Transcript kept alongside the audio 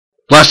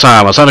Last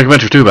time on Sonic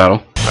Adventure 2 battle.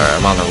 Alright,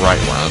 I'm on the right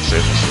one. Let's see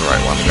if this is the right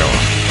one to go on.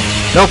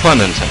 No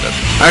pun intended.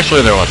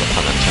 Actually, there was a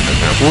pun intended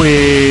there.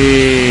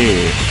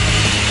 Whee!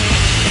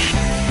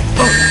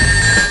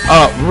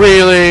 Oh,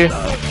 really?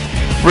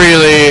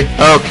 Really?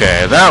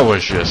 Okay, that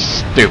was just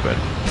stupid.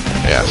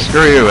 Yeah,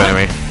 screw you,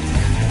 enemy.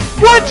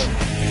 What?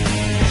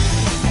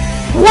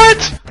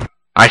 What?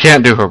 I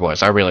can't do her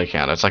voice. I really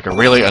can't. It's like a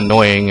really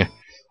annoying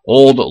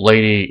old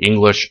lady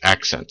English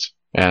accent.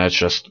 And it's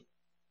just...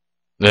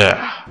 ugh.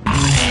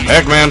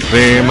 Eggman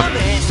theme.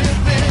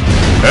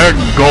 Egg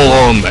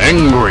Golem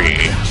angry.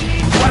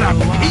 What a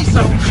piece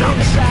of junk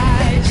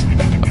size.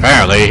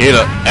 Apparently,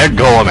 Egg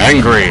Golem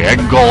angry. Egg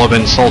Golem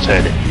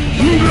insulted.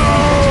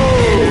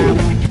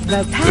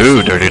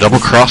 Ooh, dirty double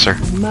crosser.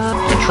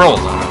 Controls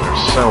on it are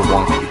so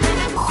wonky.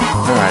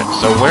 Alright,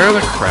 so where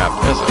the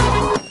crap is it?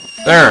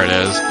 There it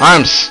is.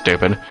 I'm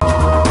stupid.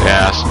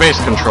 Yeah, space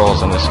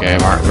controls in this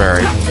game aren't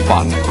very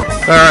fun.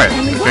 Alright,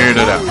 I figured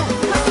it out.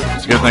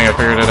 It's a good thing I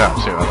figured it out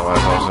too,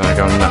 otherwise I was gonna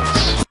go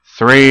nuts.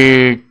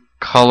 3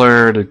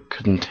 colored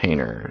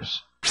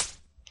containers.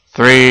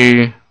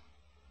 3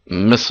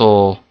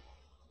 missile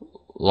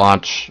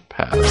launch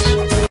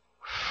pads.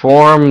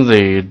 From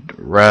the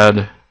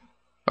red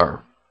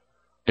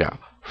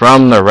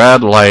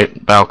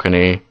light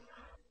balcony,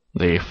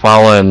 the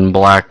fallen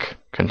black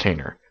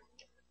container.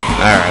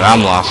 Alright,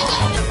 I'm lost.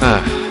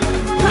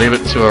 Leave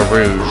it to a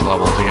rouge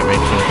level to get me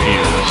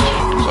confused.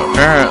 So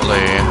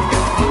apparently,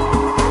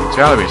 it's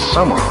gotta be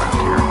somewhere around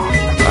here.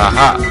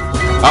 Aha!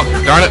 Oh,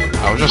 darn it!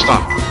 I was just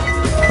on.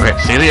 Okay,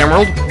 see the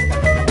emerald? Oh,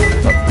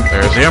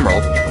 there's the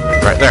emerald.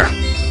 Right there.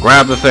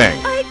 Grab the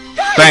thing.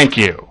 Thank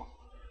you!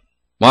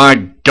 My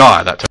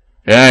god, that took...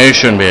 Yeah, you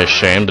shouldn't be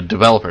ashamed. The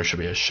developer should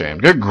be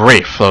ashamed. Good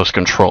grief, those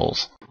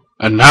controls.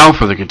 And now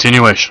for the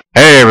continuation.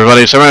 Hey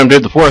everybody, so I'm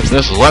Dude the Fourth, and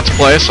this is Let's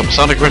Play some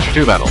Sonic Adventure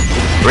 2 battle.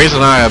 The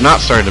reason I have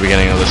not started the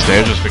beginning of this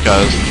stage is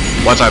because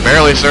once I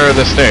barely started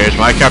this stage,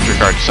 my capture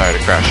card decided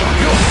to crash on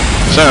me.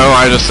 So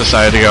I just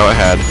decided to go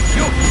ahead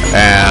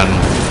and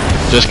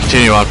just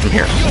continue on from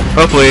here.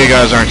 Hopefully you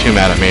guys aren't too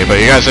mad at me,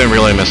 but you guys didn't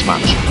really miss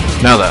much.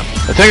 Now then,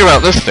 the thing about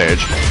this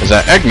stage is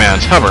that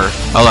Eggman's hover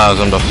allows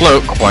him to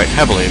float quite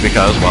heavily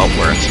because, well,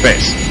 we're in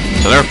space.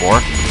 So therefore,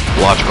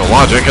 logical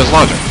logic is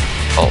logic.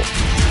 Oh.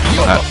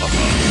 That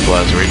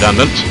was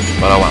redundant,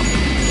 but oh well.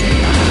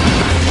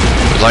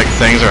 It's like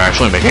things are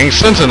actually making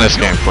sense in this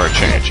game for a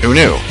change. Who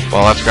knew?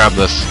 Well, let's grab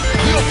this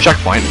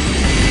checkpoint.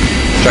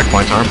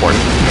 Checkpoints are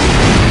important.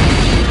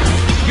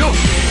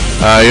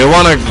 You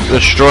want to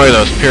destroy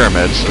those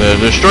pyramids. To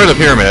destroy the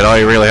pyramid, all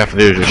you really have to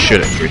do is just shoot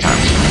it 3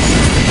 times.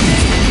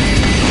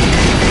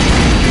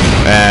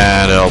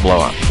 And it'll blow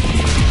up.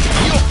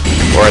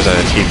 Or is that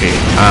a TP?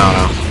 I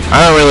don't know. I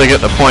don't really get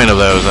the point of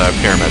those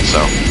pyramids, so...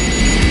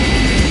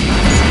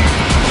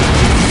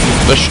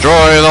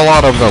 destroy the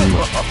lot of them!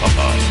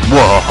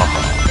 Whoa!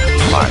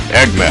 I'm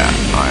Eggman.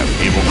 I'm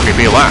evil,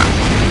 creepy laugh.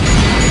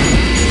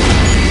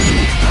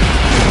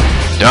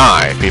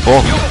 Die,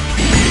 people!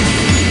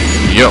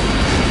 Yo!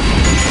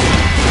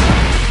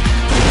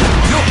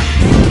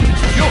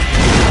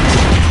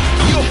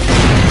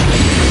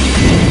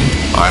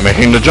 I'm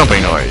making the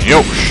jumping noise.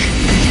 Yosh!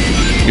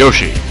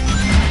 Yoshi!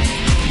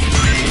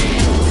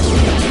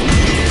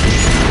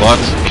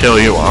 Let's kill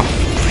you off.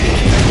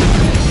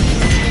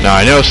 Now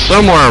I know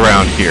somewhere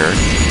around here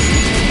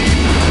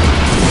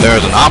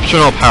there's an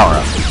optional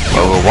power-up,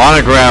 but we'll want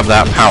to grab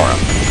that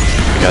power-up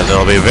because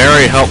it'll be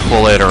very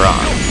helpful later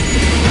on.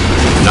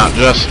 Not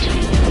just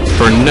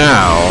for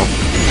now,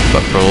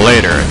 but for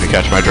later if you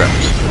catch my drift.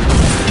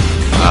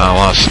 I don't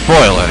want to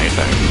spoil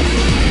anything.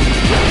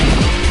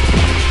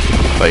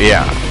 But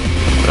yeah,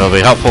 it'll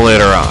be helpful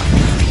later on.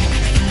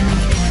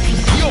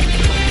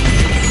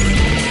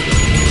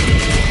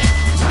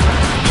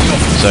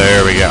 So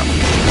here we go.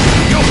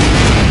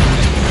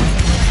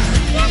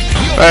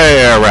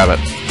 Hey,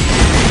 rabbit.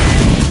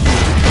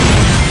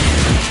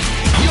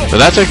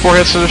 Did that take 4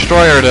 hits to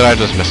destroy, or did I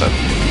just miss it?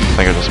 I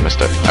think I just missed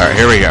it. Alright,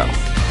 here we go.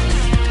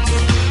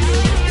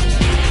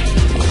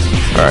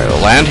 Alright,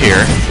 we'll land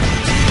here.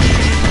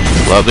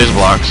 Love these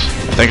blocks.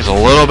 I think it's a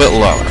little bit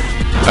lower.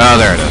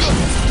 Oh, there it is.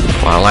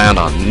 I'll land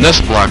on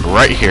this block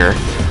right here.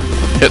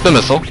 Hit the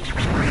missile.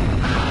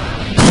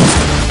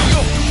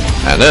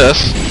 And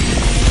this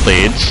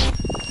leads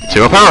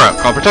to a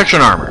power-up called Protection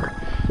Armor.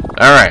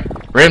 Alright.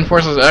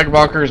 Reinforces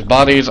Eggbalker's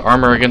body's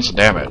armor against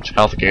damage.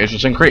 Health gauge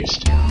is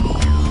increased.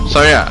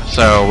 So yeah,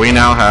 so we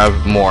now have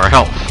more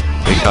health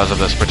because of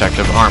this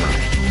protective armor.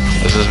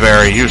 This is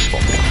very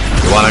useful.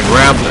 We want to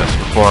grab this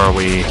before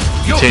we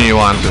continue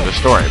on through the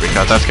story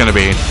because that's going to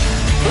be,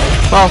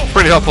 well,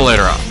 pretty helpful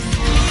later on.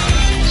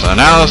 So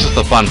now this is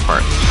the fun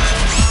part.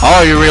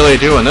 All you really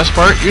do in this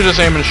part, you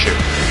just aim and shoot.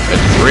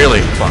 It's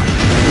really fun.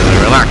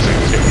 Really relaxing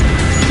too.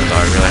 Because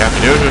all you really have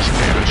to do is just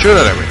aim and shoot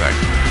at everything.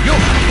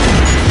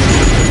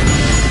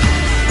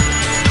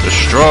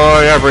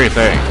 Destroy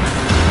everything.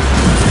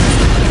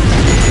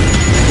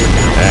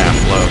 And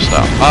blow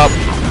stuff up.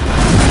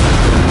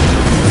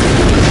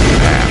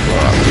 And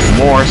blow up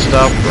more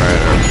stuff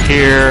right over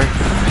here.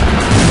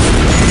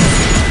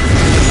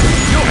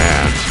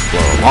 And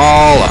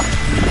all up.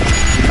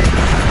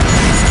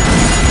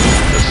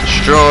 Just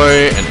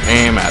destroy and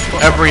aim at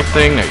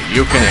everything that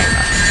you can aim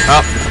at.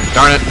 Oh,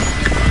 darn it.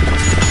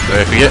 So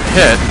if you get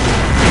hit,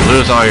 you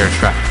lose all your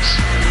tracks.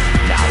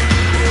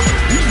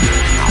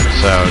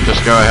 So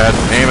just go ahead,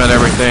 aim at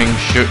everything,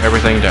 shoot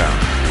everything down.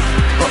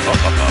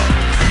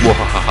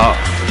 Wahaha,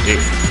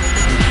 indeed.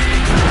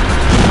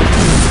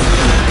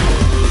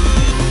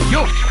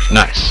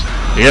 Nice.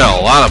 You get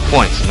a lot of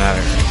points in that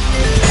area.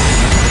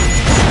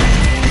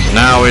 So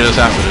now we just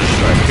have to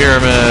destroy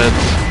pyramids,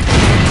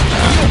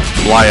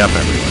 fly up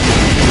everywhere.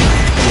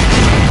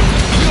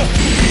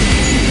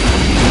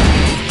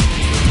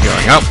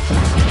 Going up.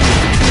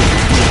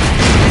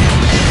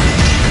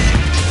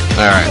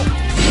 Alright,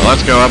 so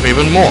let's go up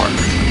even more.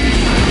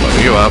 Blow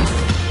you up.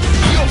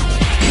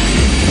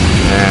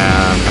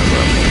 And go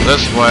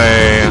this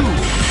way.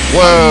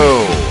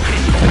 Whoa!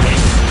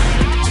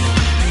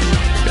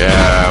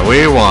 Yeah,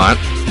 we want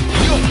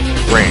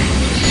rings.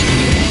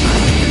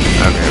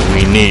 Okay,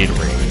 we need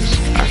rings,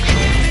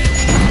 actually.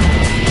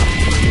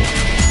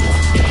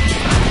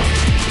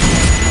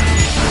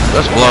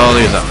 Let's blow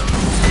these up.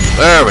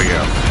 There we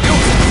go.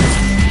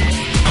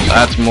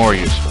 That's more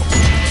useful.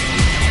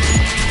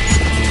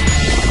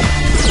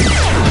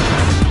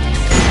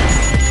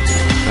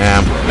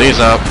 And blow these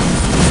up.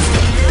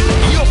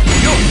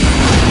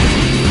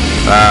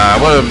 I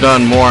would have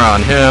done more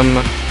on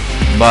him,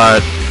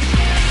 but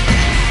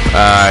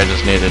I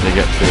just needed to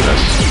get through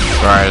this.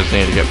 Or I just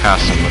need to get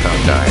past him without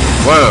dying.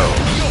 Whoa!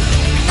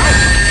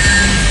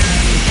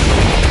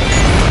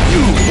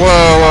 Whoa,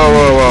 whoa,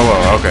 whoa, whoa,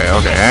 whoa. Okay,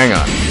 okay, hang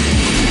on.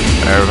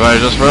 Everybody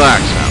just relax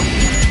now.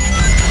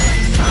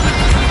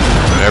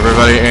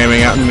 Everybody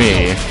aiming at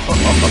me.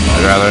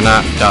 I'd rather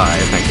not die,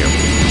 thank you.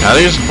 Now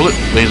these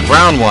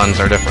brown ones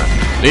are different.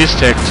 These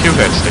take 2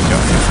 hits to kill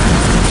you.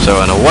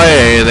 So in a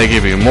way, they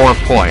give you more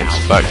points,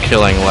 but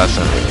killing less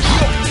enemies.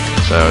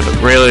 So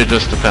it really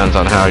just depends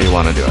on how you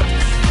want to do it.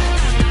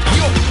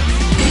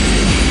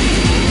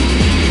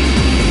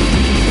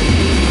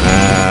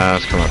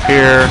 Let's come up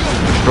here,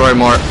 destroy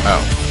more.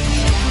 Oh.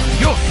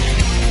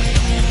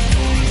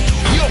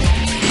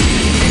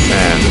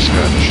 And just go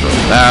ahead and destroy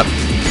that.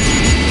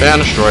 And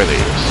destroy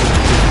these.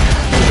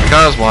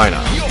 Because why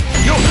not?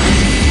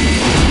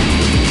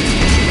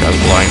 Because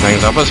blowing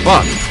things up is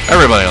fun.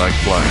 Everybody likes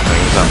blowing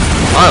things up.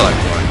 I like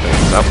blowing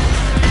things up.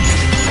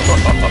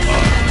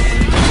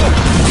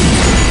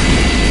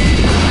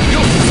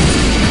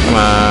 Come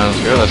on,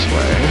 let's go this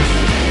way.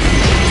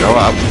 Go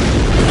up.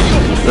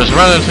 Just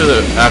run into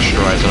the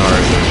asteroids in order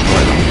to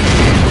destroy them.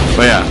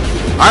 But yeah,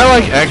 I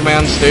like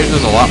Eggman stages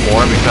a lot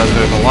more because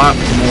there's a lot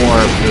more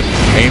of just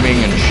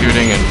aiming and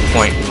shooting and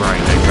point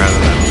grinding rather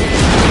than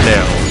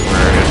Tails,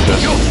 where it's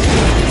just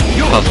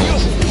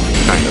puzzles,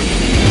 kind of.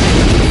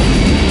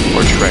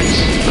 Or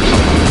tricks, or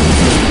something.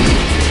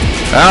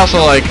 I also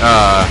like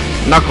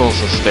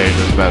Knuckles'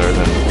 stages better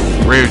than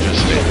Rouge's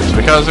stages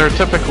because they're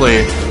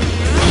typically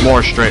more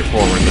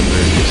straightforward than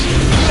Rouge's.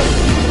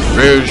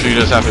 Rouge, you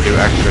just have to do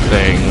extra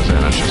things, and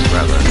it's just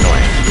rather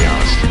annoying, to be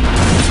honest.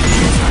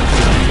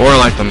 Or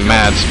like the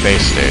Mad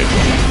Space stage.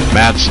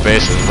 Mad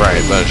Space is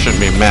right, but it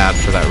shouldn't be mad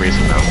for that reason,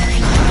 though.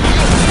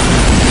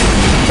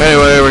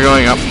 Anyway, we're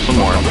going up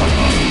some more.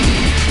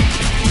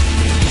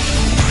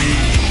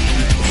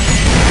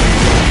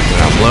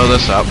 Now blow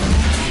this up.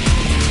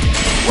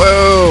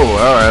 Whoa!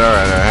 Alright,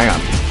 hang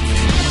on.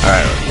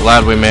 Alright,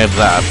 glad we made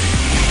that.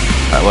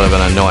 That would have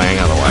been annoying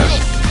otherwise.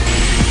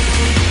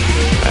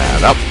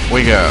 And up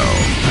we go.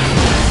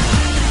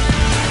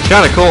 It's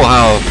kind of cool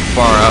how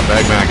far up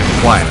Eggman can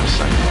fly in this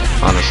thing,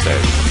 on this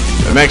stage.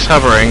 It makes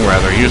hovering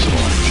rather useful,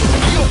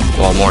 actually.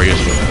 Well, more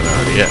useful than it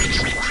already is.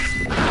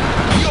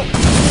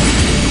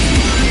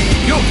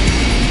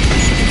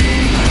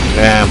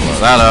 And blow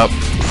that up.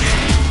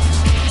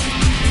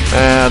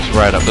 And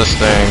right up this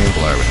thing,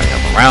 blow everything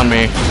up around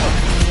me.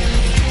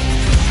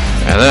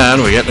 And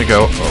then we get to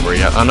go over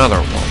yet another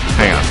wall.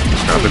 Hang on,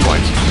 let's grab the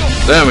coins.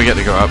 Then we get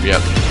to go up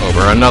yet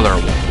over another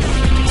wall.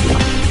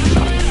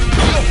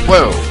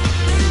 Whoa!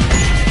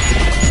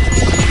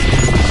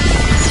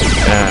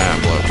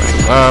 And blow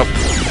things up.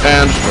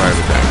 And destroy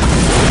everything.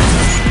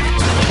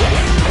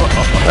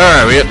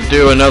 Alright, we get to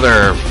do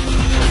another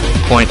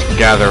point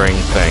gathering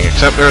thing,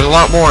 except there's a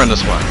lot more in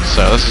this one,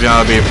 so this is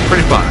gonna be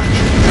pretty fun,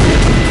 actually.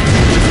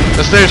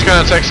 This stage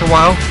kinda takes a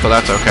while, but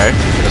that's okay.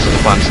 This is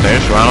a fun stage,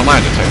 so I don't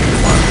mind it taking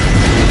a while.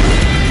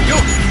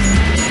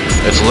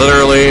 It's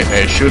literally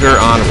a shooter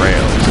on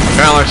rails.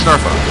 Kinda like Star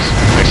Fox,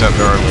 except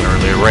there are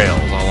literally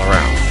rails all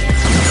around.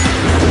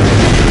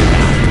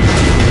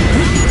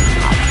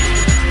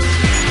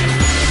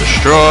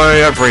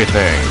 Destroy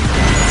everything.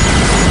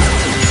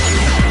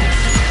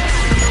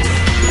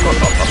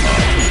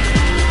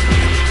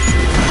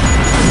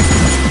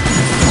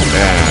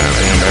 And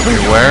aim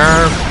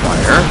everywhere,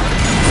 fire.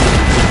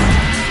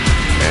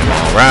 Aim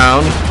all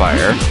around,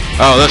 fire.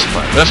 Oh, this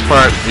part. This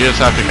part, you just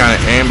have to kind of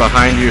aim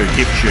behind you and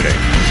keep shooting.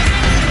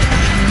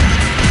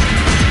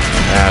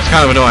 It's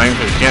kind of annoying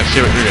because you can't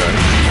see what you're doing.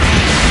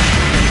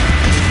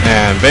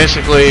 And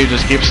basically, you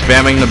just keep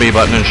spamming the B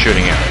button and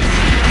shooting at it.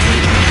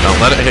 Don't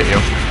let it hit you.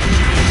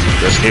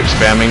 Just keep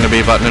spamming the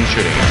B button and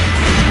shooting it.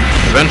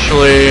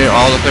 Eventually,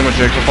 all the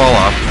thingamajigs will fall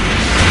off,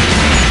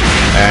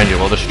 and you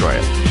will destroy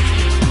it.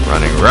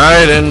 Running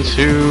right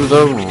into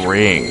the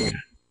ring.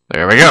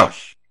 There we go.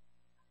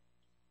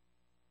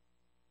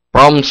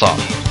 Problem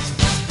solved.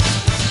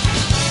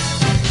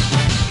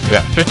 We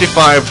got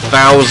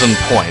 55,000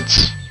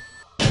 points.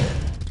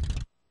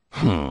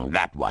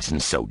 That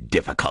wasn't so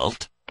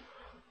difficult.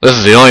 This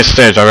is the only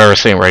stage I've ever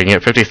seen where you can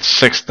get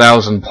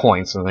 56,000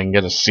 points and then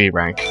get a C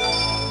rank.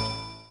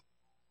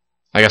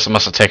 I guess it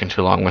must have taken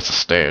too long with the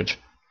stage.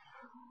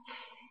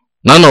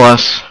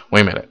 Nonetheless,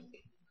 we made it.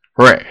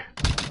 Hooray.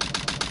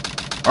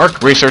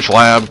 Arc Research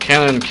Lab,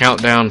 Cannon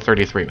Countdown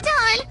 33 minutes.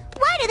 Darn!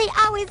 Why do they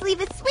always leave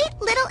a sweet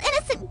little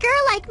innocent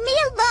girl like me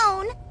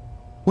alone?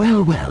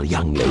 Well, well,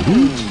 young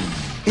lady.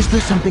 Is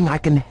there something I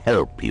can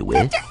help you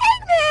with? Mr.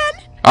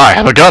 Eggman! I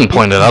have a gun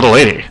pointed at a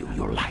lady.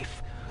 Your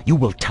life. You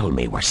will tell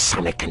me where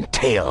Sonic and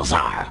Tails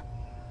are.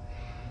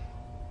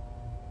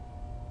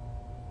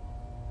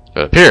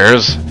 It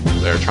appears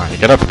they're trying to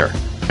get up here.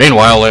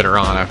 Meanwhile, later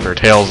on, after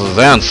Tails'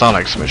 and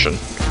Sonic's mission,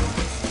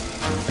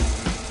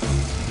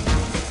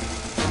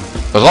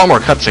 there's a lot more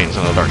cutscenes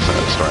in the dark side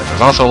of the story.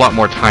 There's also a lot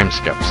more time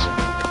skips.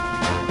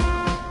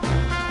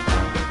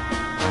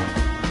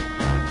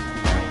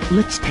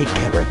 Let's take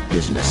care of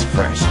business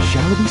first,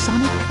 shall we,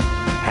 Sonic?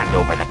 Hand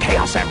over the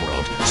Chaos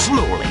Emerald,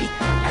 slowly,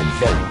 and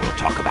then we'll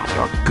talk about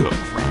your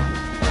girlfriend.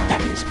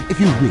 That is, if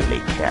you really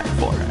care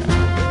for her.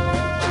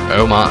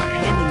 Oh my.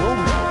 Handing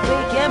over the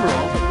fake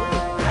emerald.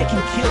 I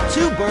can kill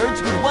two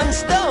birds with one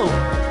stone.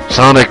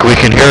 Sonic, we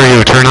can hear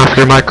you. Turn off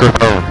your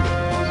microphone.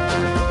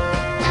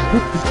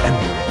 Put the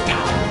emerald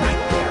down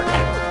right there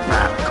and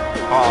back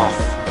off.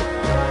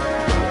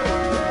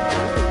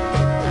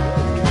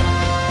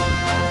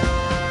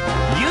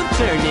 You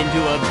turned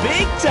into a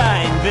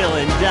big-time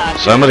villain, Doctor.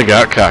 Somebody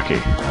got cocky.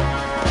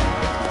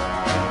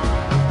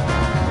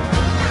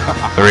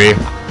 3,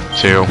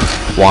 2,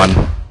 1.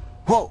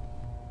 Whoa!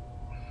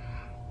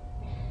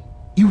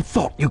 You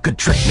thought you could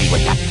trick me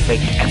with that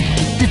fake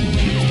emerald, didn't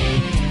you?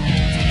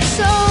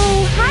 So,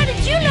 how did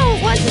you know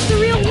it wasn't the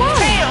real one?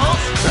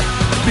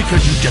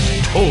 Because you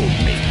just told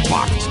me,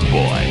 Box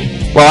Boy.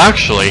 Well,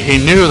 actually, he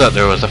knew that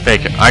there was a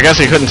fake. I guess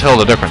he couldn't tell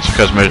the difference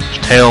because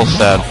Tails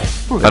said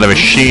that a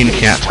machine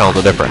can't tell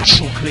the difference.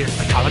 Clear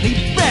the colony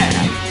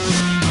bad.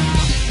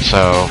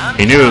 So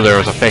he knew there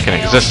was a fake in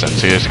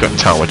existence. He just couldn't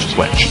tell which is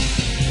which.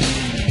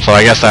 So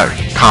I guess that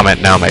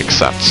comment now makes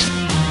sense.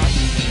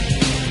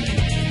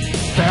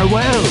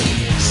 Farewell,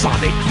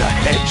 Sonic the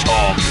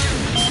Hedgehog.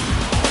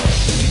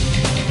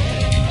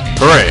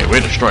 Hooray! We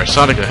destroy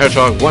Sonic the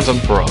Hedgehog once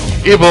and for all.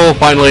 Evil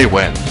finally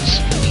wins.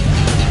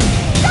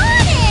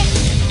 Sonic!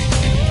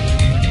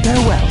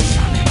 Farewell,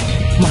 Sonic,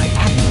 my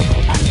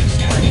admirable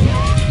adversary.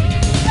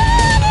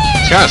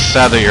 It's kind of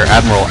sad that your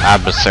admiral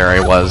adversary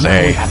was Now we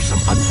a have some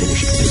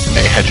unfinished business. a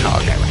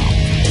hedgehog. If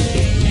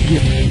you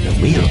give me the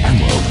real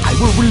emerald, I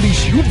will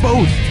release you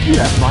both. You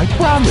have my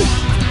promise.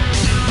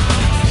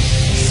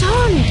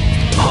 Sonic!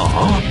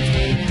 Sonic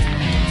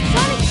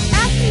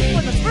asked me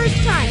for the first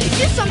time to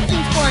do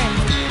something for him.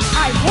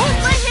 I won't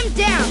let him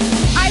down.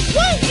 I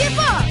won't give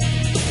up.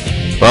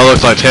 Well,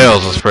 looks like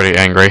Tails is pretty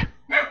angry.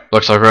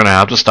 Looks like we're gonna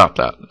have to stop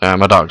that.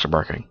 My dogs are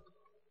barking.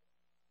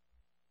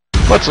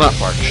 Let's not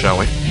bark, shall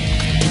we?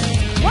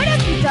 What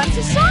have you done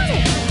to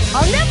Sonic?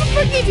 I'll never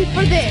forgive you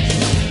for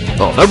this.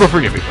 I'll never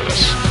forgive you for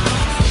this.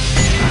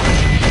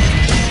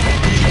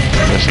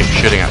 Just keep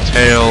shooting at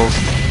Tails.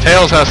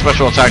 Tails has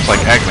special attacks like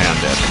Eggman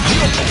did.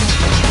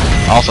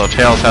 Also,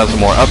 Tails has a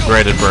more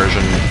upgraded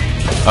version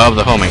of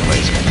the homing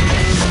laser.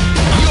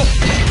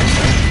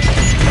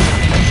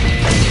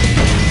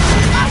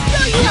 I'll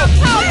show you how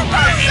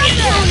powerful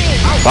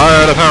something.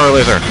 Fire the power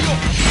laser!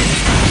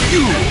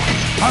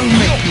 I'll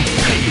make you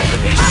pay for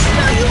this. I'll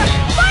show you how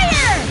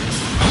fire.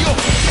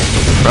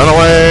 Run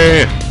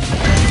away!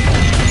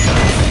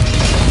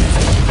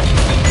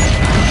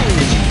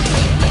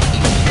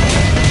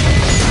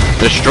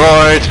 Destroy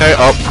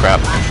Oh,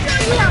 crap. I'll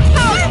show you how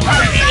powerful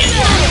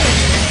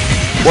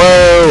something.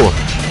 Whoa!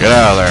 Get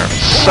out of there.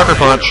 Sucker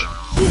punch!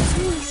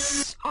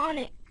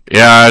 Sonic.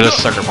 Yeah, I just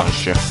sucker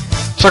punched you.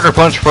 Sucker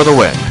punch for the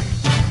win.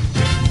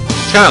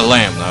 It's kind of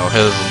lame, though.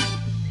 His,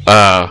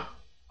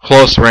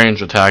 close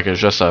range attack is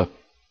just a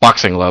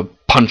boxing glove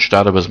punched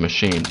out of his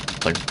machine.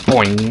 It's like,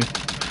 boing!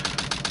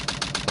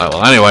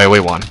 Well, anyway,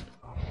 we won.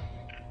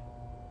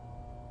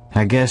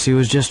 I guess he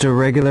was just a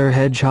regular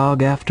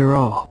hedgehog after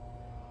all.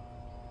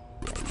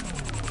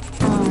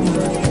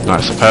 I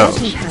suppose.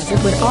 Has it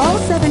when all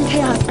 7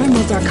 Chaos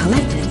Emeralds are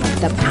collected,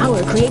 the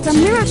power creates a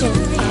miracle.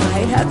 I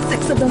have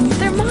 6 of them.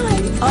 They're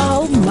mine.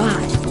 All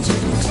mine.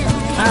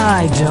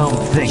 I don't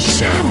think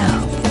so.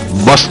 Shadow.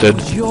 Busted.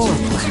 Your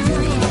plan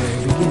from the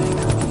very beginning,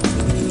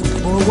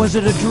 huh? Or was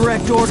it a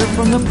direct order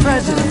from the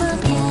president?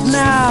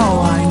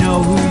 Now I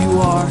know who you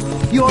are.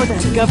 You're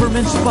that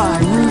government spy,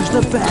 Rouge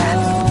the Bat,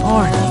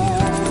 aren't you?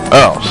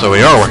 Oh, so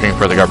we are working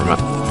for the government.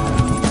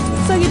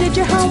 So you did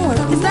your homework.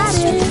 Is that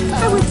it?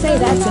 I would say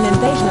that's an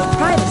invasion of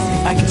privacy.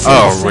 I can say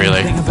Oh, the same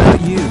really? thing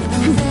about you.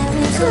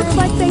 Looks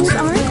like things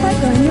aren't quite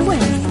going your way,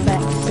 but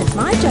since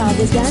my job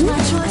is done, I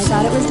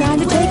thought it was time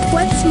to take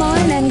what's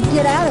mine and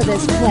get out of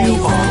this place.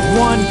 You are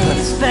one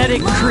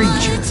pathetic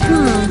creature.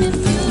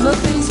 Look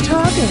who's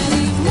talking.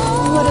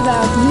 What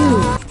about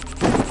you?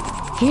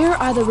 Here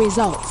are the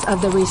results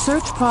of the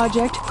research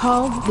project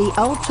called the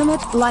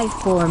Ultimate Life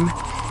Form.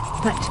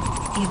 But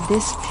if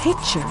this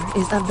picture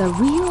is of the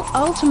real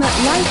ultimate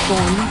life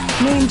form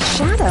named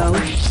Shadow,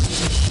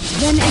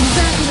 then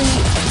exactly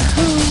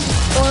who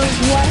or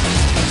what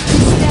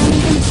is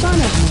standing in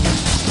front of me?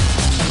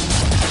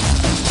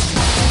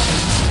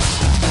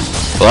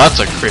 Well, that's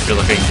a creepy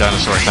looking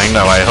dinosaur thing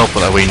that I hope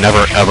that we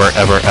never ever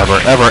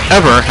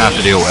have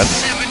to deal with.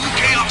 7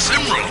 Chaos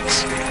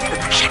Emeralds!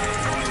 Shit!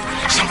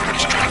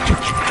 Someone's trying to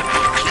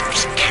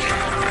eclipse cannon.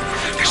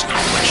 There's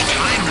not much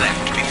time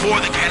left before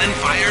the cannon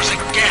fires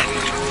again.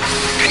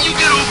 Can you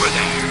get over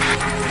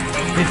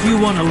there? If you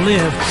want to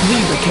live,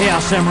 leave the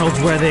Chaos Emeralds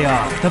where they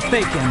are. The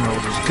fake emerald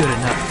is good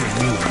enough for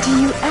you. Do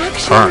you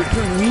actually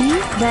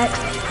believe that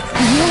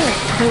you're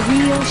the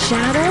real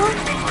Shadow?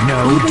 No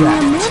Even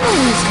doubt. your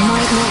memories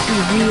might not be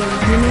real,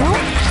 you know?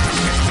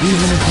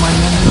 Even if my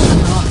memories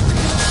are not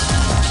real,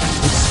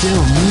 it's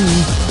still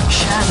me,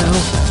 Shadow.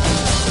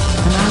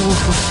 And I will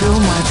fulfill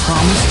my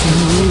promise to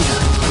Maria.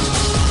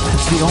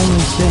 That's the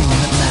only thing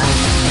that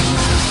matters to me.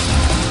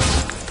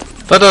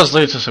 That does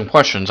lead to some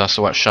questions as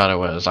to what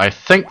Shadow is. I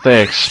think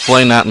they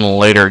explain that in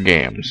later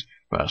games.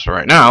 But so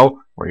right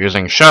now, we're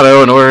using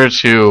Shadow in order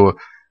to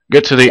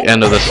get to the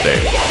end of the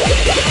stage.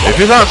 If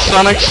you thought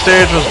Sonic's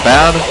stage was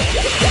bad,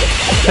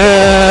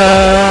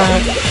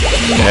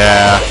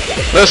 yeah,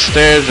 this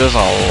stage is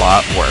a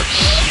lot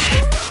worse.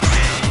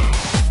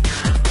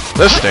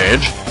 This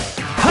stage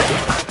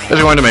is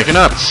going to make you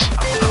nuts.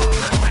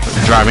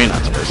 Drive me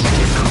nuts, at least.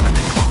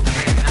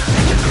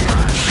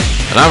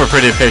 And I'm a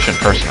pretty patient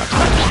person at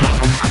times.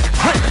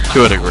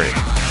 To a degree.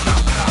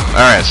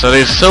 Alright, so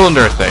these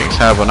cylinder things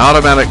have an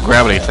automatic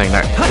gravity thing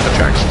that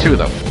attracts to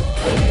them.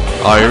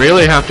 All you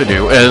really have to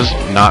do is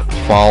not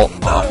fall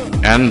off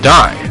and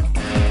die.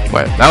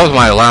 Wait, that was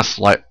my last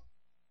life.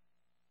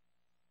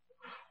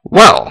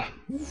 Well,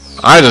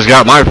 I just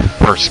got my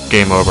first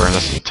game over in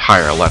this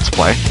entire Let's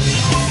Play.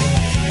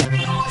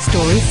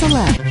 Story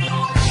select.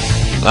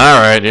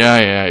 Alright,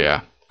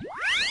 yeah.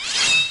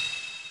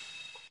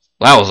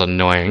 That was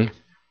annoying.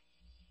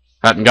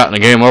 Hadn't gotten a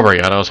game over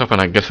yet. I was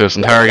hoping I'd get through this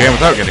entire game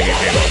without getting a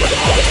game over.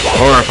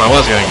 Or if I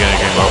was going to get a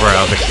game over,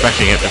 I was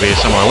expecting it to be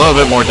somewhere a little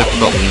bit more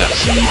difficult than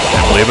this. And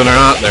believe it or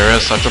not, there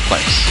is such a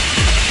place.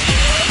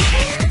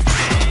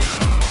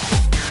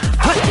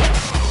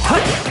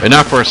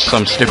 Enough for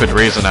some stupid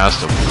reason as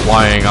to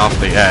flying off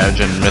the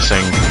edge and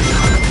missing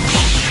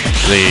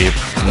the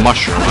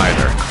mushroom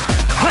either.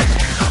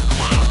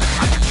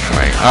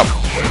 Going up.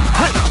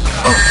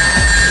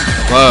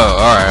 Whoa,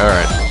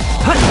 alright.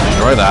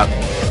 Destroy that.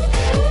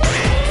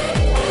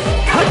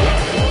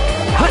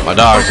 My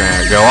dog's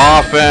gonna go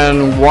off,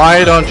 and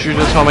why don't you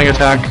just homing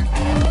attack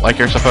like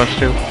you're supposed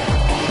to?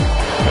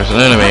 There's an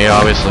enemy,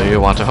 obviously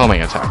you want to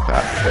homing attack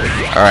that.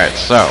 Alright,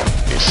 so,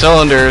 these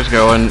cylinders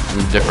go in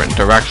different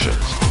directions.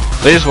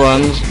 These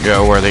ones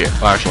go where the,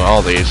 actually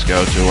all these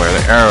go to where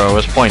the arrow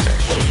is pointing.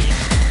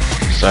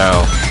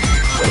 So,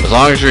 as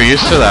long as you're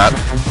used to that,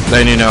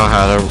 then you know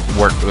how to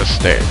work this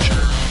stage.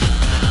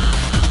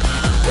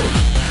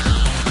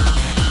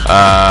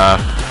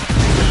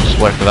 Just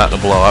wait for that to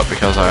blow up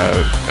because I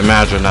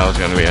imagine that was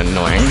going to be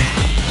annoying.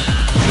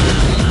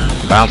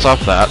 Bounce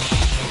off that.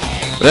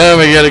 Then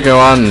we get to go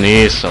on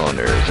these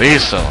cylinders.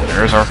 These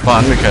cylinders are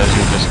fun because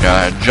you just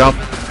gotta jump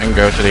and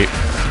go to the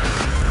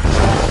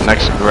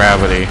next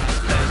gravity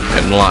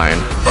in line.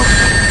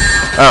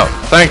 Oh,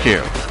 thank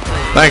you.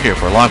 Thank you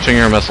for launching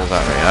your missiles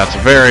at me. That's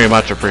very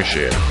much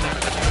appreciated.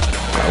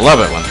 I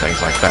love it when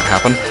things like that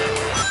happen.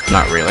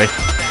 Not really.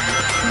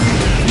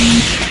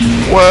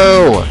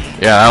 Whoa!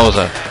 Yeah, that was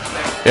a...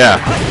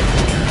 Yeah.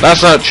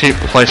 That's not cheap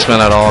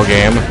placement at all,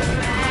 game.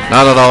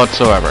 Not at all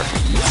whatsoever.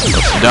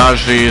 Let's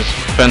dodge these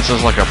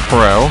fences like a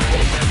pro.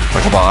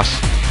 Like a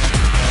boss.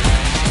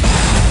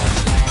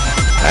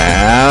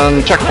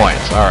 And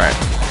checkpoints. Alright.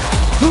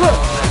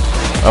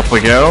 Up we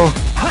go.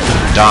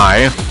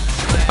 Die.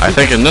 I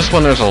think in this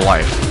one there's a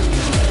life.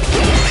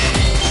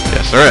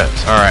 Yes, there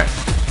is. Alright.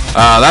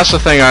 That's the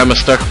thing I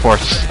mistook for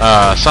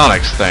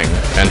Sonic's thing,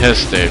 and his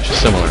stage is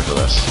similar to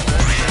this.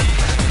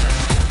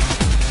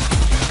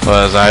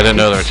 Was I didn't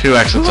know there were 2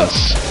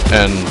 exits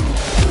in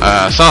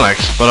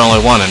Sonic's, but only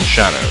 1 in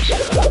Shadow's.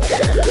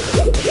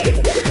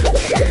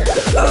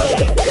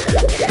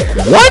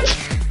 What?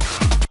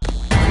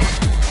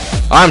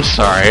 I'm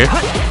sorry,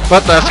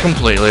 but that's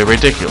completely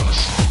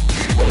ridiculous.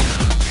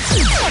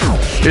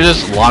 You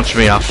just launched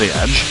me off the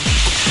edge.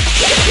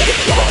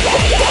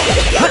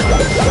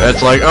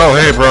 It's like, oh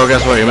hey bro,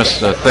 guess what, you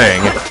missed a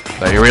thing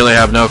that you really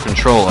have no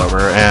control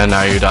over, and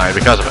now you die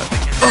because of it.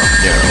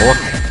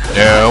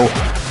 No.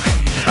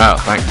 Oh,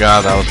 thank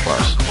God that was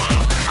close.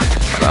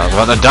 I was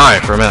about to die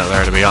for a minute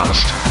there, to be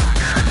honest.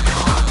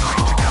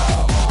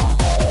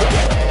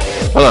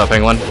 Hello,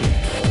 penguin.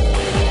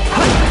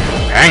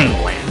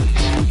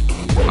 Penguins.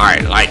 I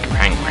like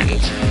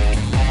penguins.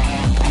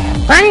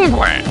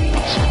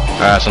 Penguins!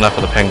 That's enough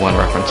of the penguin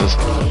references.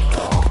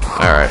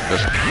 Alright,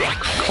 just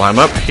climb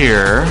up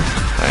here.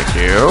 Thank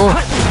you.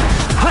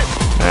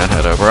 And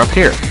head over up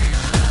here.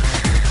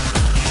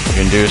 You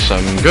can do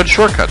some good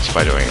shortcuts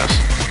by doing this.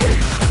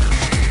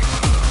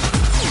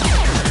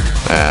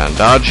 And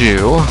dodge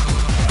you.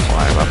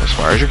 Climb up as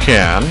far as you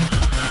can.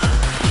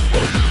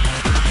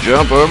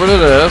 Jump over to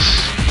this.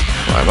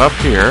 Climb up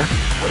here.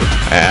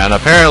 And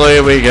apparently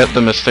we get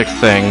the Mystic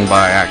thing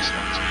by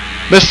accident.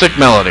 Mystic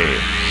Melody.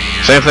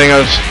 Same thing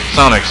as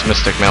Sonic's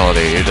Mystic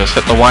Melody. You just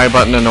hit the Y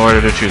button in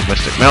order to choose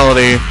Mystic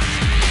Melody.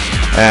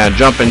 And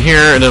jump in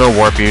here and it'll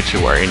warp you to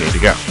where you need to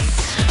go.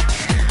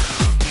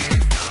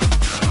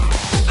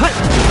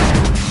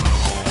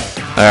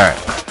 Alright.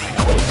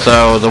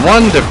 So the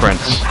one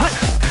difference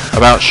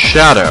about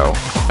Shadow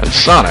and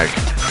Sonic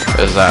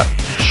is that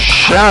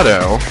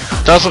Shadow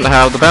doesn't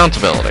have the bounce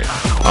ability,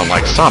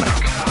 unlike Sonic.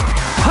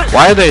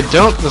 Why they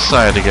don't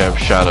decide to give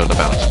Shadow the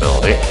bounce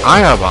ability, I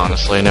have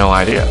honestly no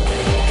idea.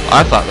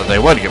 I thought that they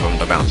would give him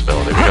the bounce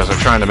ability because they're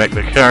trying to make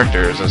the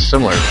characters as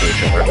similar to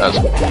each other as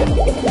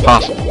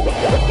possible.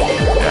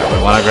 Yeah,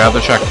 we want to grab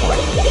the checkpoint.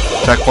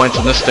 Checkpoints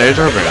in this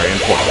stage are very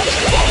important.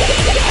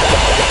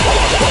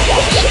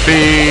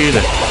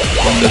 Speed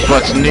is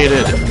what's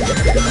needed.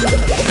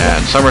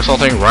 And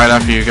somersaulting right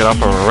after you get off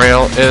of a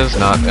rail is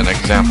not an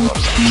example of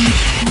such.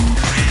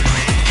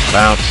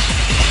 Bounce,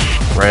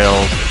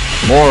 rails,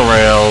 more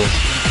rails.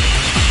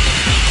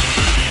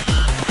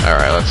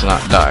 Alright, let's not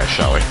die,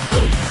 shall we?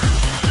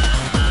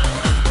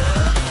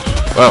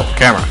 Whoa,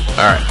 camera.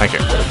 Alright, thank you.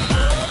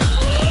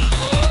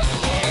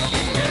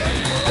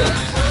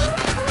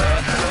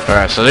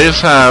 Alright, so these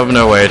have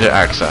no way to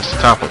access the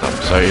top of them,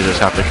 so you just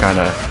have to kind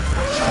of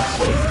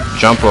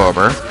jump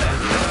over.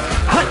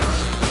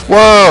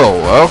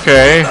 Whoa,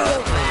 okay.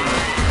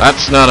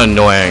 That's not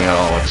annoying at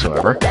all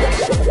whatsoever.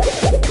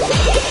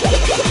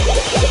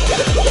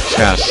 It's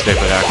kind of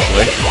stupid,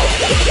 actually,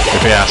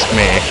 if you ask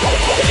me.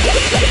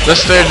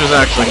 This stage is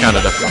actually kind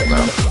of difficult,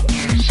 though.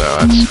 So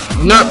it's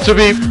not to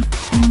be...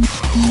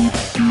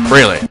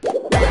 Really.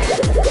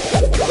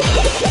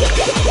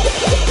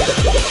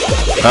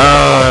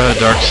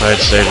 Dark side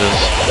stages.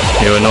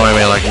 You annoy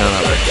me like none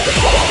other.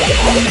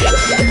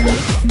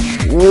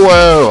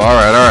 Whoa,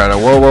 alright,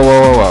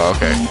 whoa,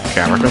 okay.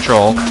 Camera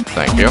control,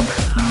 thank you.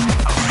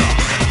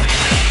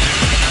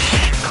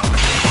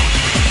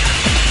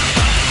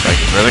 Thank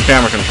you for the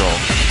camera control.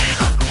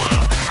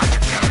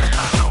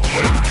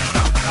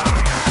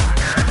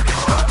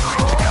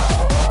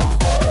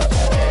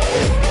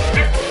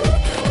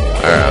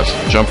 Alright, let's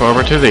jump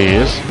over to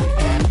these.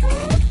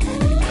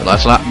 And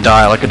let's not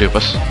die like a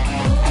doofus.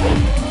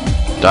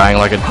 Dying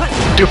like a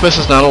doofus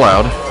is not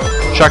allowed.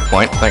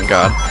 Checkpoint, thank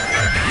God.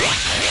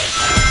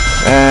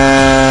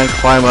 And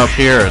climb up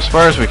here as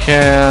far as we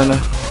can. Oh,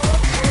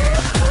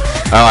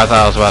 I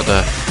thought I was about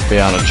to be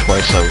on a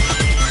choice of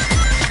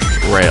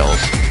rails.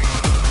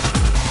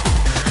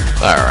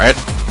 Alright.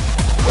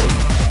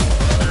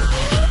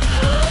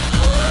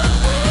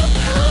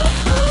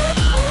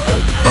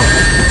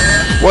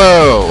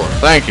 Whoa,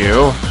 thank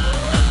you.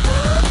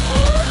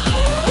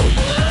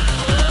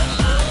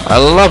 I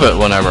love it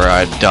whenever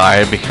I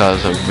die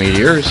because of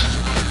meteors.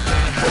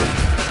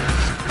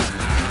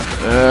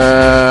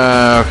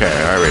 Okay,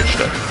 I reached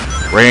it.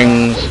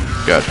 Rings,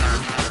 good.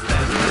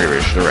 We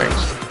reached the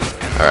rings.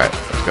 Alright,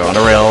 let's go on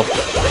the rail,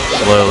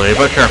 slowly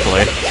but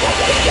carefully.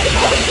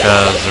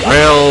 Because the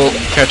rail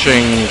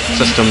catching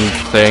system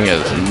thing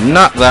is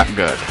not that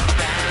good,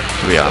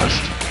 to be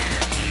honest.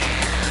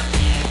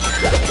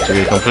 To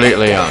be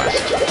completely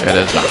honest, it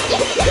is not.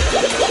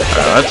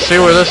 Alright, let's see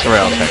where this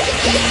rail takes us.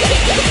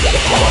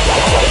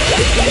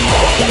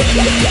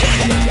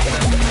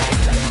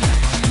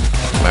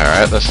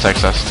 Alright, this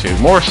takes us to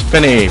more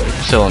spinny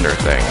cylinder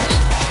things.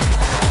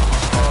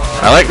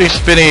 I like these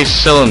spinny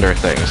cylinder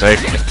things.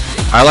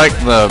 I like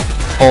the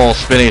whole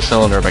spinny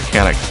cylinder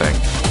mechanic thing.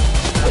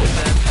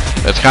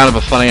 It's kind of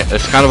a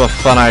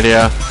fun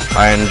idea.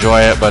 I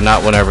enjoy it, but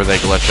not whenever they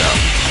glitch out.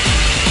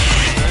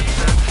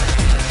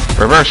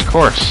 Reverse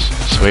course.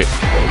 Sweet.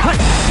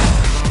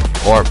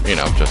 Or, you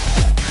know, just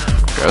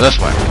go this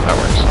way. That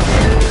works.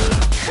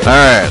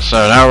 Alright,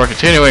 so now we're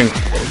continuing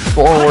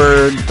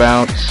forward,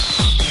 bounce.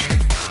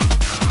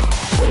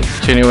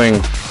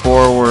 Continuing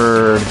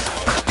forward,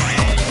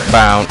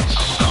 bounce.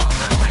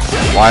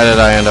 Why did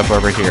I end up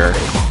over here?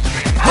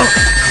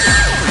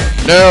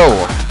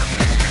 No!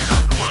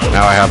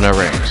 Now I have no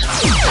rings.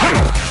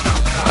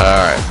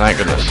 Alright, thank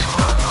goodness.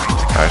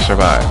 I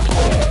survived.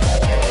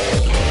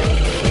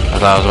 I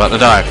thought I was about to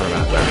die for a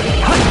minute there.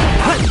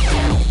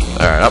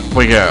 Alright, up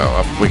we go,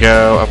 up we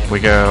go, up we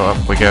go,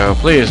 up we go.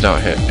 Please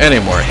don't hit any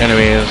more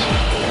enemies,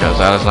 because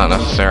that is not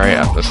necessary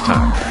at this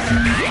time.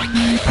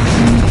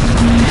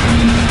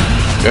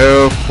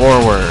 Go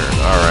forward,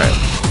 alright.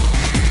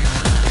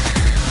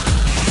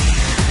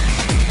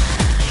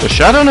 Does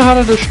Shadow know how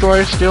to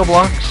destroy steel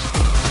blocks?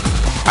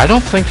 I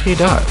don't think he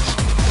does.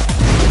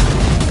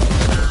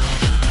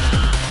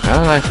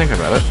 Now that I think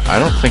about it, I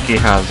don't think he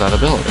has that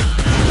ability.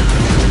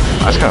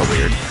 That's kind of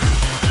weird.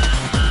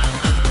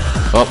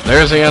 Well,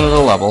 there's the end of the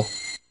level.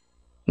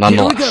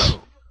 Nonetheless.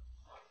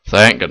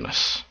 Thank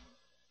goodness.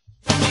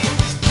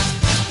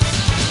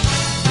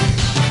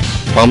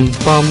 Bum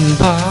bum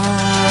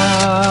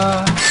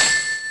ba.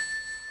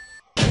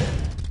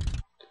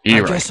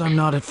 I guess I'm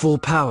not at full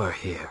power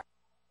here.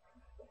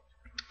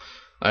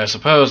 I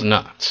suppose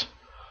not.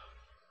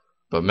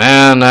 But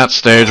man, that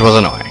stage was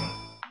annoying.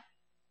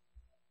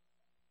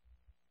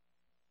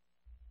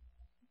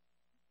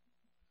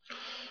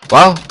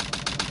 Well,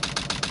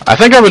 I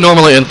think I would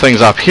normally end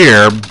things up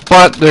here,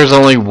 but there's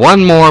only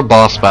one more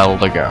boss battle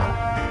to go.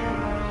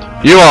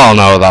 You all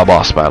know what that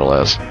boss battle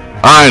is.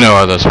 I know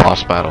what this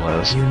boss battle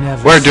is.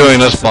 We're doing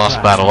this boss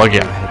battle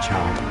again.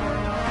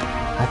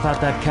 I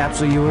thought that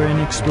capsule you were in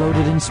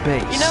exploded in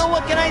space. You know,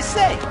 what can I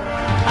say?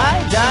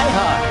 I die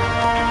hard.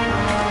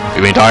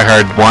 You mean Die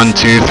Hard 1,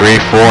 2, 3,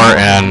 4,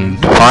 and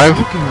 5?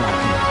 What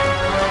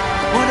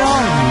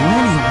are you,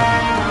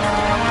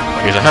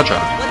 anyway? He's a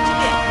hedgehog. What'd you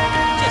get?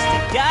 Just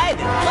a guy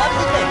that loves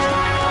adventure.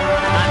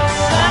 I'm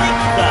Sonic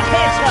the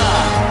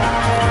Hedgehog.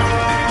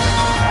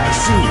 I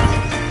see.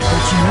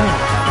 But you know,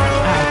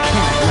 I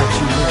can't let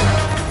you live.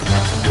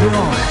 Your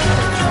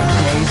adventuring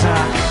days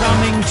are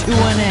coming to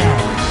an end.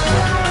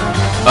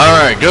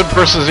 Alright, good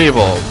versus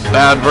evil.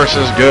 Bad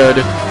versus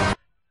good.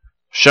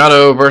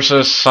 Shadow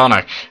versus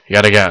Sonic,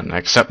 yet again,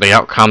 except the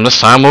outcome this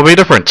time will be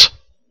different.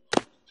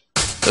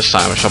 This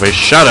time it shall be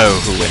Shadow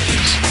who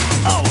wins.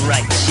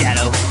 Alright,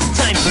 Shadow.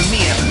 Time for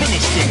me to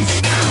finish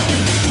this.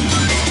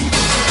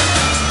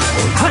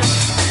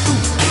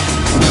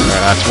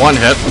 Alright, that's one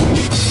hit.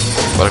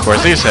 But of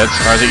course these hits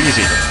are the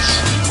easy hits.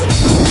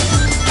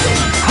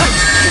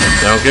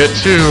 Don't get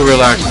too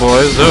relaxed,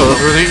 boys. Those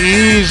were the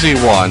easy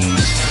ones.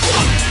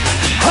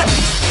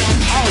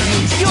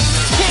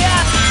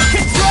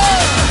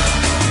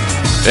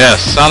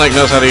 Yes, Sonic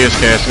knows how to use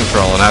Chaos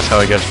Control, and that's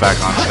how he gets back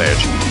on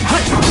stage.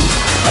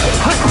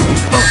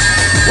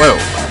 Whoa.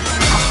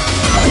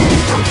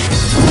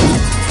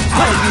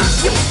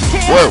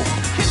 Whoa.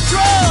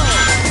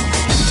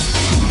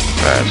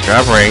 Alright, let's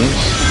grab rings.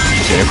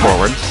 Continue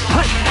forward.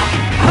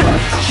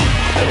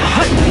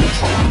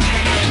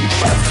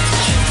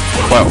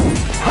 Whoa.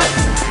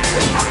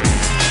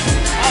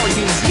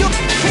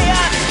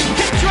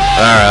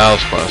 Alright, that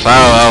was close.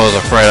 I was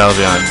afraid I was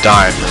gonna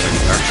die for a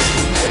second there.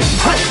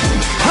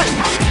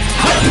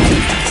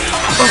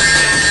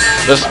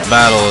 This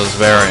battle is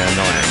very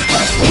annoying.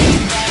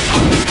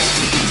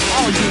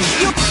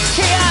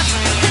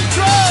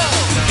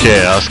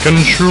 Chaos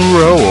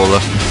Control!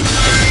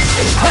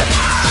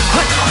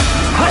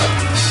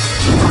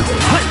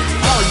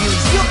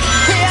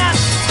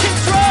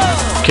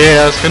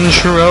 Chaos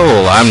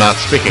Control! I'm not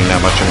speaking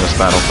that much in this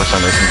battle for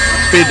some reason.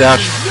 Speed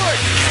dash.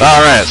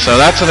 Alright, so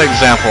that's an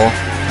example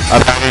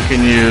of how you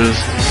can use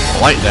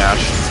Light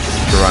Dash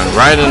to run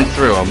right in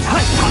through him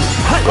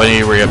when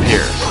he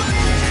reappears.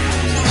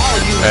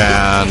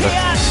 And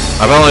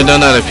I've only done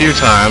that a few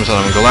times, and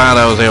I'm glad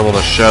I was able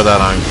to show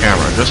that on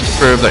camera, just to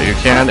prove that you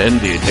can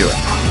indeed do it.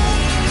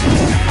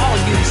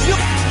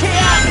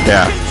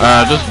 Yeah,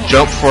 just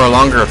jump for a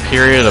longer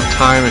period of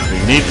time if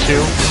you need to.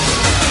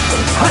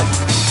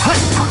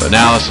 But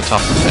now it's a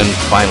tough and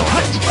final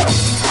hit.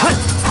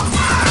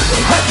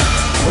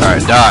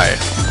 Alright, die.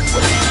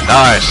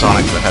 Die,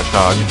 Sonic the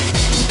Hedgehog.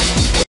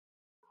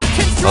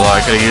 Although I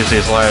could have used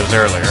these lives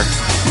earlier.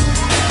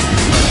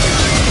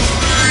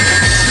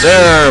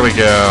 There we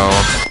go.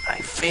 I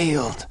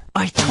failed.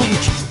 I told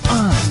you,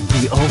 I'm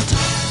the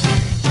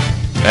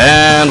ultimate.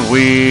 And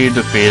we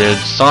defeated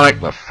Sonic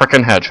the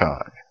frickin'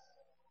 Hedgehog.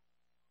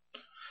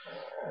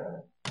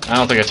 I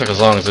don't think it took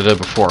as long as it did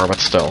before, but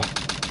still.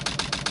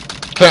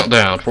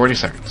 Countdown, 40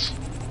 seconds.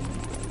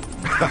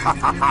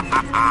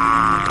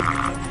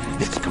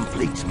 This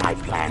completes my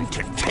plan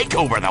to take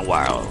over the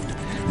world.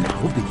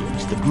 Now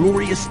begins the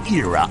glorious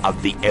era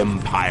of the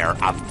Empire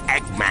of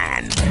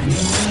Eggman.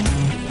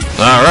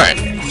 Alright,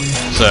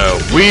 so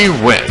we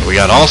win. We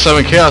got all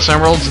 7 Chaos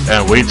Emeralds,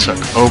 and we took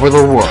over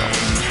the world.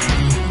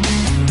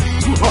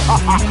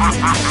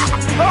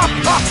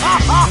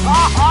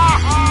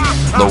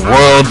 The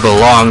world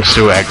belongs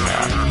to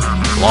Eggman.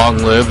 Long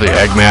live the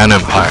Eggman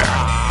Empire.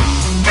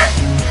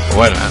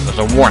 Wait a minute, there's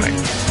a warning.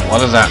 What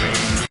does that mean?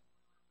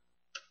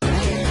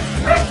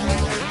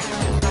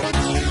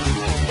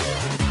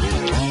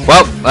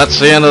 Well, that's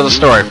the end of the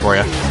story for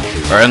you.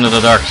 Or end of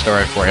the dark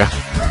story for you.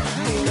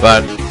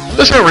 But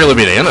this can't really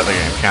be the end of the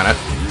game, can it?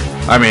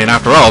 I mean,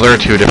 after all, there are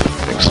two different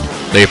things.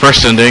 The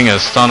first ending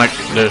is Sonic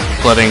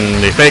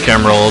splitting the fake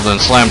emerald and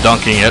slam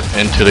dunking it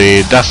into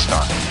the Death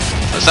Star.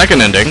 The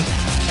second ending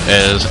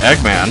is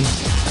Eggman,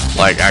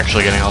 like,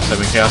 actually getting all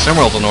 7 Chaos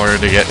Emeralds in order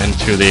to get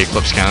into the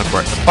Eclipse Cannon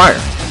for it to fire.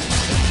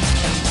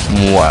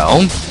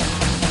 Well,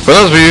 for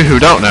those of you who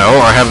don't know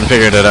or haven't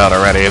figured it out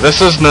already, this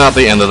is not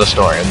the end of the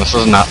story, and this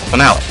is not the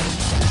finale.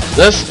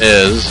 This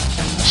is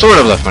sort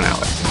of the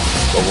finale.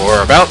 But what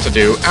we're about to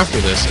do after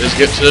this is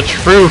get to the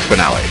true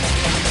finale.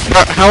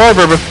 But,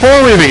 however,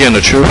 before we begin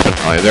the true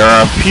finale, there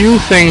are a few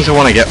things I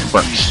want to get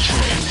first.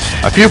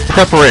 a few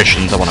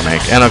preparations I want to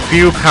make, and a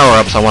few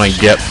power-ups I want to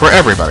get for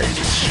everybody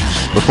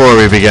before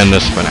we begin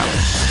this finale.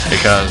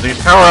 Because these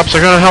power-ups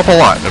are going to help a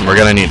lot, and we're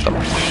going to need them.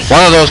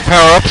 One of those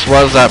power-ups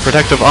was that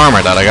protective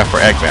armor that I got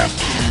for Eggman.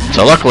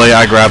 So luckily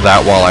I grabbed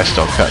that while I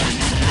still could.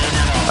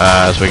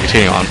 As we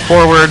continue on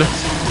forward,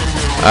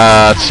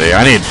 let's see,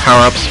 I need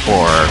power-ups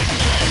for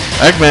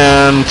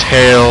Eggman,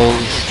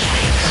 Tails,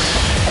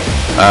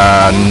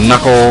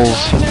 Knuckles.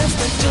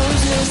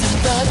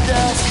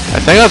 I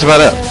think that's about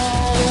it.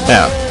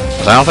 Yeah,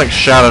 because I don't think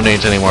Shadow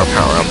needs any more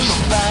power-ups.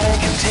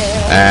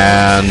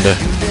 And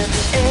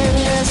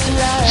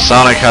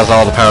Sonic has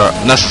all the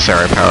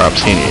necessary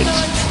power-ups he needs.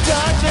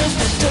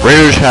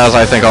 Rouge has,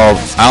 I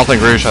don't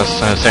think Rouge has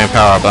the same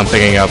power-up I'm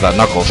thinking of that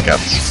Knuckles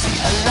gets.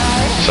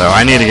 So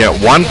I need to get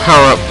one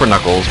power-up for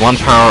Knuckles,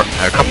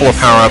 a couple of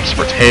power-ups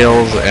for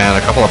Tails, and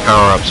a couple of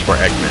power-ups for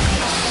Eggman.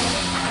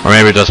 Or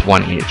maybe just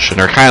one each, and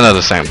they're kind of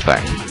the same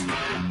thing.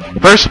 The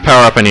first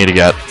power-up I need to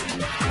get,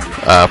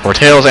 for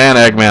Tails and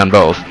Eggman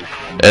both,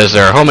 is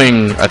their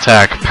homing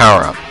attack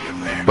power-up,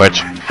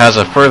 which has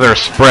a further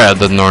spread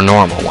than their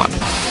normal one.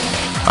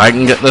 I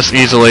can get this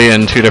easily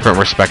in two different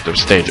respective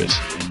stages.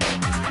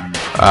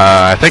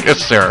 I think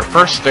it's their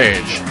first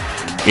stage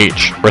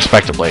each,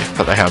 respectively,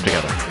 that they have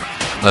together.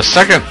 The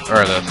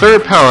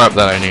third power-up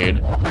that I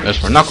need is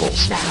for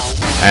Knuckles,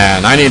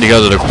 and I need to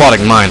go to the aquatic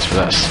mines for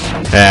this.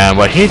 And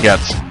what he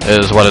gets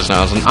is what is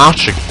known as an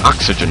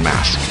oxygen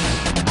mask,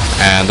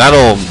 and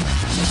that'll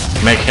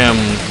make him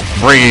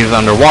breathe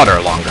underwater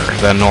longer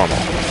than normal,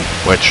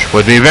 which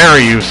would be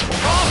very useful.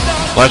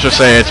 Let's just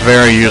say it's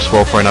very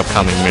useful for an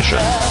upcoming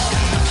mission.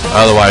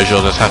 Otherwise,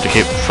 you'll just have to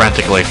keep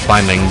frantically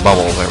finding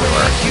bubbles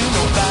everywhere.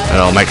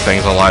 It'll make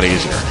things a lot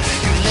easier.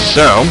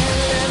 So,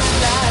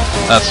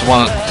 that's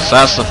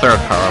the third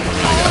power-up I'm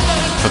gonna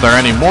get. If there are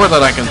any more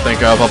that I can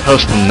think of, I'll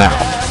post them now.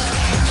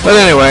 But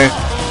anyway,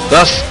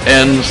 thus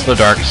ends the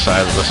dark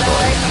side of the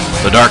story.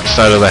 The dark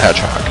side of the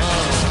hedgehog.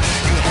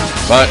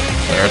 But,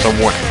 there's a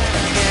warning.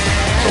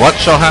 So what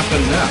shall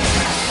happen now?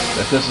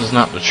 If this is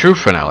not the true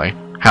finale,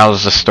 how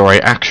does the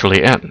story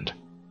actually end?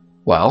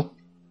 Well,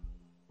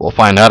 we'll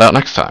find that out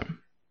next time.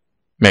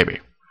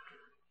 Maybe.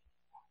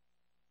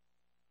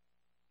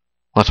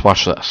 Let's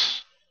watch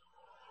this.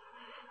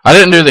 I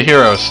didn't do the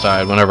heroes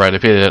side whenever I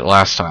defeated it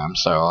last time,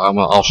 so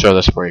I'll show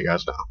this for you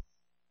guys now.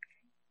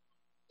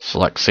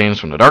 Select scenes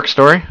from the Dark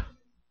Story.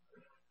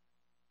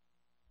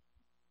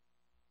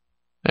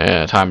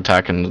 And Time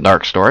Attack in the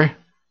Dark Story.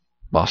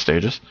 Boss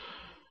stages.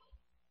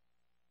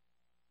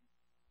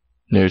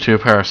 New 2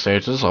 power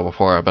stages, level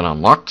 4 have been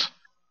unlocked.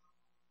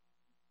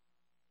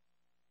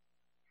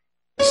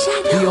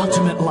 The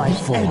ultimate life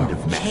form.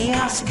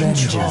 Chaos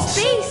Vengeance.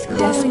 Space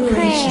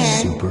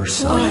Desperation.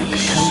 Supersonic.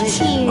 Tears.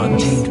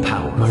 Untamed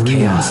power.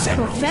 Chaos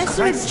Emerald.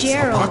 Professor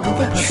Gerald.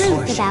 The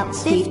truth about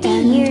 50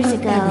 years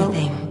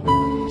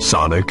ago.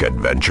 Sonic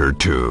Adventure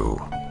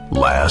 2.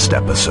 Last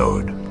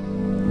episode.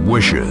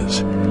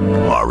 Wishes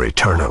are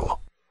eternal.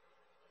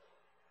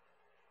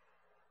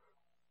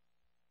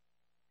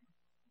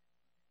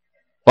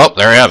 Well,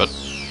 there you have it.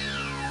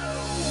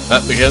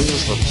 That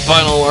begins the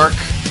final arc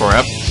for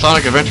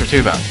Sonic Adventure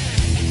 2 Battle.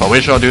 But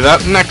we shall do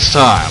that next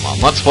time on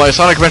Let's Play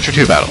Sonic Adventure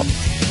 2 Battle.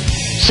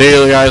 See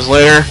you guys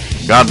later.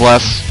 God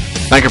bless.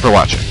 Thank you for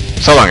watching.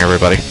 So long,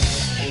 everybody.